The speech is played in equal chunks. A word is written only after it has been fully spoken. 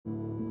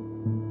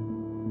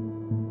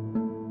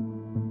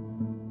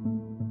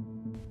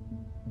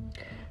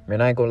Man,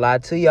 I ain't gonna lie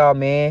to y'all,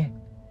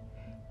 man.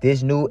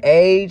 This new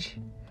age,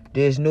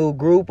 this new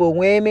group of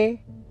women,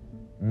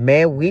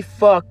 man, we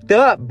fucked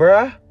up,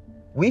 bruh.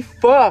 We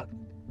fucked.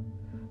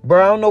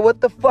 Bruh, I don't know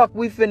what the fuck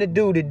we finna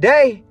do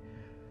today.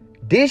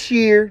 This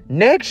year,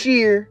 next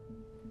year,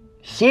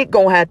 shit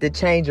gonna have to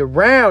change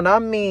around. I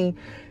mean,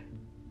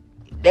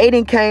 they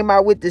done came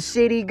out with the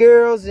city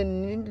girls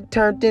and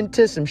turned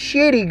into some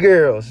shitty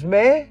girls,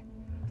 man.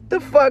 The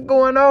fuck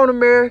going on,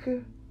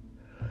 America?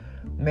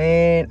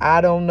 Man,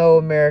 I don't know,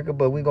 America,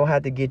 but we gonna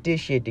have to get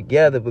this shit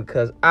together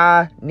because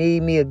I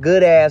need me a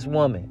good ass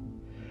woman.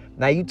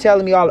 Now you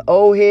telling me all the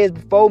old heads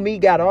before me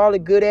got all the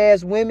good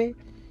ass women,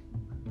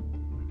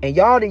 and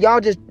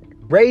y'all just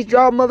raised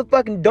y'all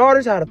motherfucking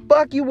daughters how the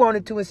fuck you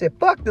wanted to and said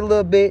fuck the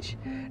little bitch.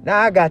 Now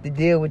I got to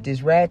deal with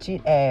this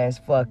ratchet ass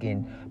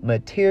fucking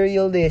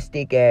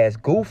materialistic ass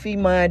goofy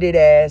minded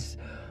ass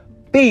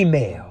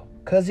female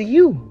cause of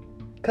you.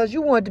 Cause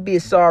you wanted to be a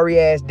sorry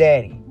ass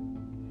daddy.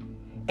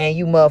 And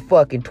you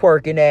motherfucking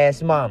twerking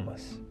ass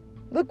mamas.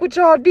 Look what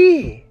y'all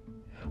did.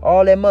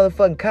 All that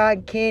motherfucking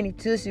cotton candy,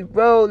 Tootsie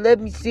Roll, let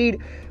me see.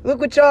 Look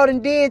what y'all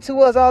done did to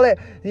us. All that.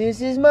 This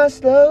is my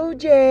slow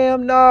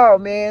jam. No,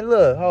 man,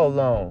 look, hold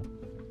on.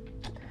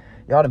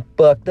 Y'all done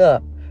fucked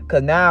up.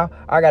 Cause now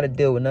I gotta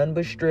deal with nothing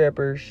but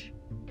strippers.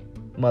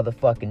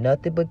 Motherfucking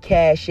nothing but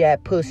Cash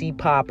App pussy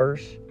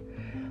poppers.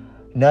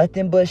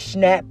 Nothing but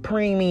Snap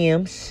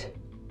premiums.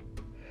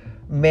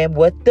 Man,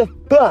 what the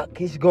fuck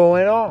is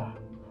going on?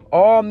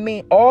 All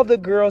the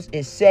girls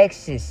is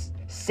sexist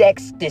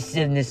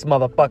in this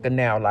motherfucker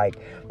now. Like,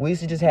 we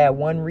used to just have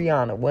one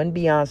Rihanna, one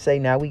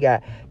Beyonce. Now we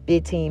got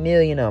 15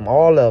 million of them.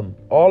 All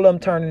of them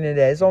turning into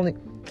that. It's only,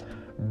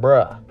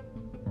 bruh,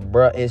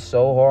 it's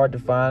so hard to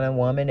find a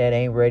woman that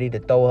ain't ready to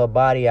throw her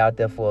body out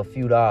there for a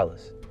few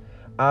dollars.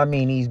 I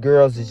mean, these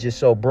girls is just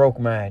so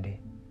broke-minded.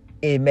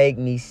 It make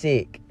me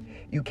sick.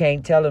 You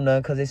can't tell them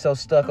nothing because they're so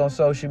stuck on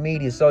social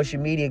media. Social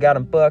media got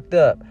them fucked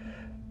up.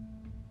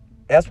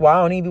 That's why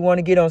I don't even want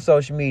to get on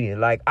social media.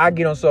 Like, I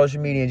get on social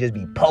media and just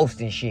be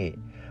posting shit.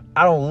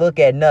 I don't look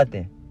at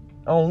nothing.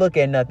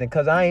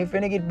 Because I ain't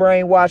finna get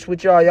brainwashed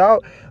with y'all.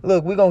 Y'all,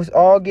 look, we gonna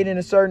all get in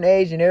a certain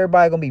age and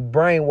everybody gonna be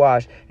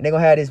brainwashed. And they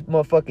gonna have this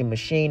motherfucking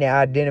machine that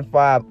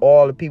identify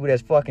all the people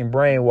that's fucking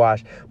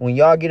brainwashed. When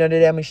y'all get under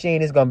that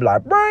machine, it's gonna be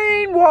like,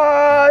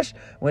 brainwash.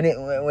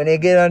 When they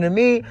get under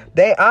me,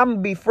 I'm gonna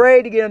be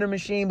afraid to get under the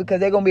machine because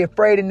they gonna be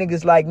afraid of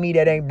niggas like me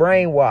that ain't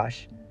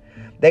brainwashed.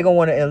 They gonna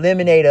want to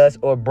eliminate us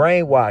or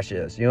brainwash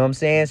us. You know what I'm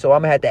saying? So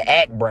I'm gonna have to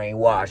act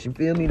brainwashed. You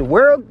feel me? The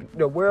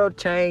world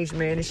changed,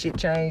 man. This shit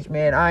changed,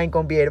 man. I ain't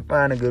gonna be able to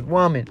find a good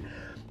woman.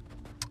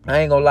 I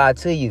ain't gonna lie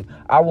to you.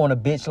 I want a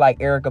bitch like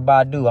Erykah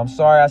Badu. I'm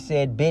sorry I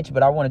said bitch,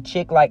 but I want a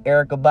chick like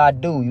Erykah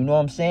Badu. You know what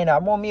I'm saying? I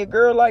want me a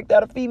girl like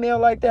that, a female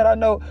like that. I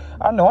know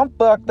I'm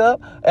fucked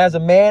up. As a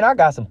man, I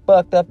got some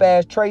fucked up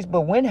ass traits,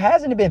 but when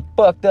hasn't it been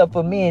fucked up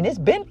for men? It's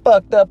been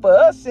fucked up for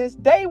us since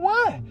day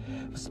one.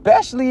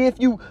 Especially if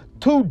you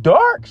too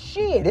dark,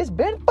 shit, it's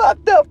been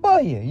fucked up for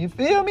you. You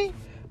feel me?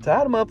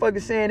 Tired of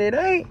motherfuckers saying it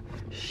ain't.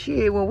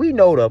 Shit, when we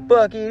know the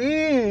fuck it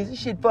is, this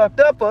shit fucked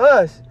up for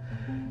us.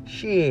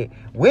 Shit,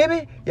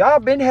 women,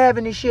 y'all been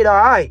having this shit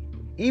alright.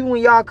 Even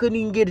when y'all couldn't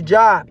even get a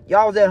job,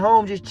 y'all was at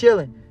home just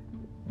chilling.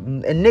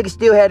 And niggas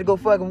still had to go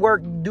fucking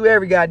work, do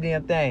every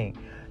goddamn thing.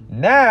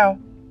 Now,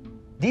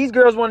 these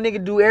girls want a nigga to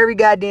do every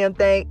goddamn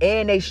thing,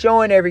 and they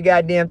showing every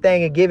goddamn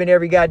thing and giving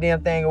every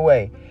goddamn thing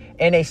away.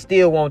 And they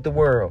still want the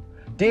world.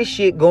 This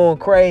shit going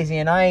crazy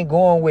and I ain't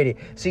going with it.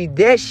 See,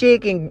 this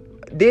shit can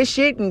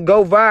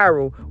go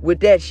viral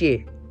with that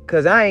shit.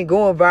 Cause I ain't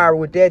going viral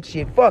with that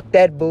shit. Fuck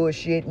that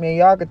bullshit, man.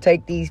 Y'all can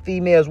take these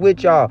females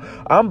with y'all.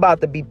 I'm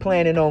about to be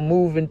planning on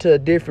moving to a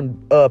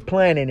different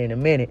planet in a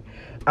minute.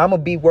 I'm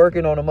gonna be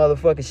working on a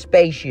motherfucking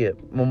spaceship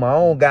with my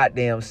own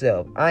goddamn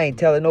self. I ain't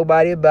telling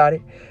nobody about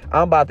it.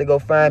 I'm about to go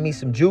find me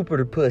some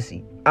Jupiter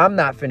pussy. I'm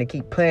not finna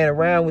keep playing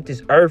around with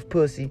this Earth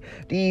pussy.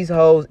 These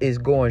hoes is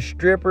going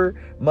stripper,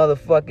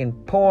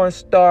 motherfucking porn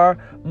star,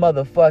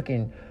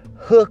 motherfucking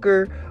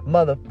hooker,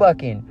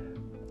 motherfucking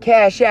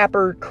Cash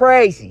Apper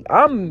crazy.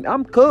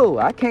 I'm cool.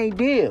 I can't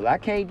deal.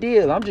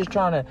 I'm just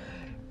trying to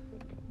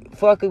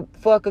fuck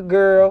a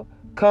girl,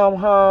 come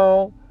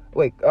home.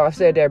 Wait, I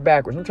said that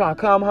backwards. I'm trying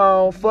to come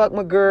home, fuck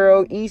my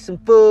girl, eat some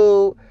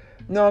food.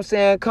 You know what I'm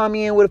saying? Come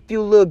in with a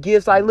few little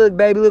gifts like, look,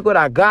 baby, look what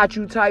I got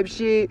you type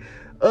shit.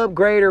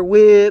 Upgrade her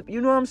whip. You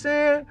know what I'm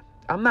saying?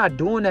 I'm not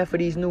doing that for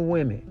these new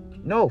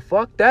women. No,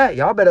 fuck that.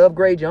 Y'all better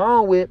upgrade your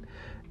own whip.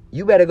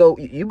 You better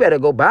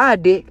go buy a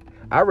dick.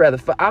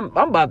 I'm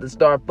about to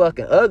start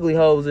fucking ugly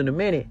hoes in a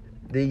minute.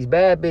 These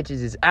bad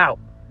bitches is out.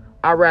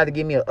 I'd rather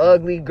give me an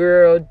ugly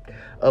girl,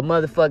 a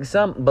motherfucker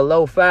something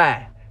below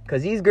 5.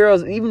 Cause these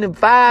girls, even in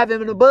 5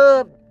 and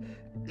above,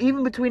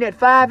 even between that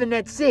 5 and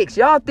that 6,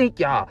 y'all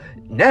think y'all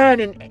 9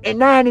 and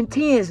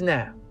 10s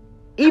now.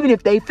 Even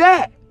if they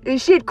fat.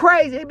 This shit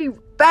crazy. It be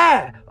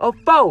 5 or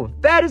 4.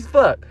 Fat as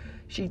fuck.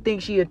 She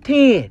thinks she a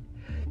 10.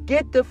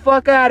 Get the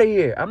fuck out of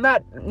here.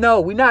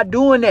 We not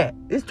doing that.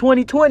 It's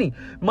 2020.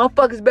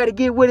 Motherfuckers better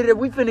get with it if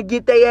we finna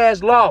get they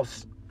ass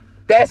lost.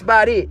 That's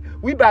about it.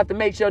 We about to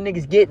make sure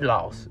niggas get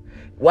lost.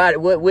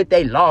 What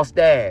they lost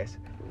ass?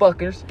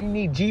 Fuckers, you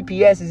need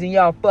GPSs in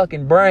y'all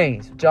fucking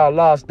brains. With y'all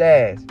lost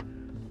ass.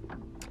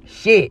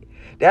 Shit.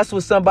 That's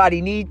what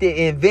somebody need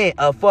to invent.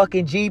 A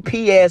fucking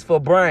GPS for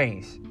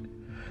brains.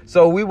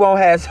 So we won't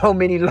have so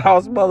many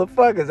lost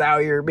motherfuckers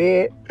out here,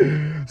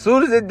 man.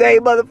 Soon as the day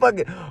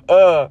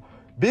motherfucking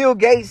Bill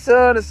Gates'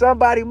 son or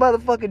somebody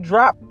motherfucking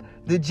drop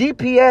the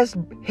GPS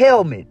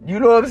helmet. You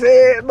know what I'm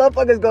saying?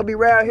 Motherfuckers gonna be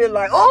around here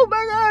like, oh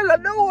my God,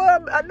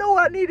 I know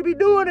what I need to be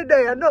doing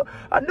today. I know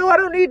I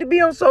don't need to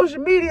be on social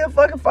media and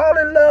fucking fall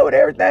in love with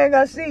everything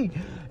I see.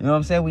 You know what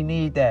I'm saying? We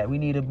need that. We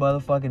need a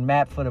motherfucking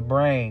map for the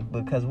brain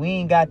because we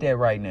ain't got that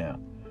right now.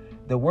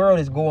 The world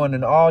is going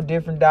in all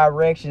different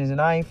directions,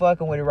 and I ain't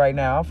fucking with it right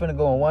now. I'm finna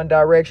go in one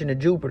direction to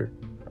Jupiter.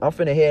 I'm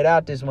finna head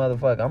out this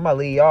motherfucker. I'm gonna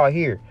leave y'all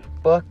here.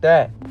 Fuck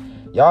that.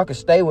 Y'all can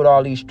stay with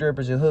all these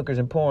strippers and hookers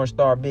and porn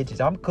star bitches.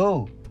 I'm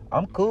cool.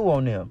 I'm cool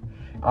on them.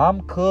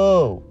 I'm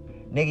cool.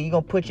 Nigga, you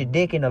gonna put your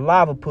dick in the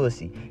lava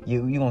pussy.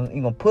 You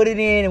gonna put it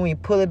in, and when you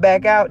pull it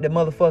back out, the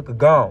motherfucker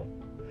gone.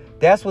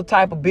 That's what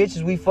type of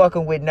bitches we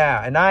fucking with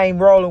now. And I ain't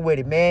rolling with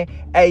it, man.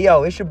 Hey,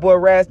 yo, it's your boy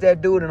Raz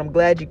That Dude, and I'm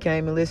glad you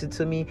came and listened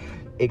to me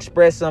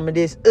express some of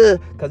this,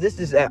 because this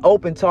is an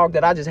open talk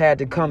that I just had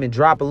to come and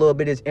drop a little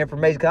bit of this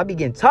information, because I be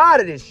getting tired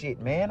of this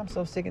shit, man. I'm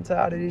so sick and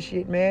tired of this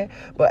shit, man.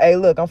 But, hey,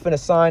 look, I'm finna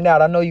sign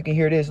out. I know you can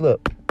hear this.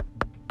 Look.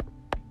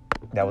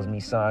 That was me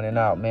signing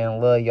out, man.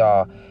 Love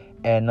y'all.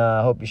 And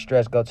hope your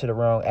stress go to the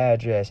wrong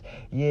address.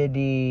 Yeah,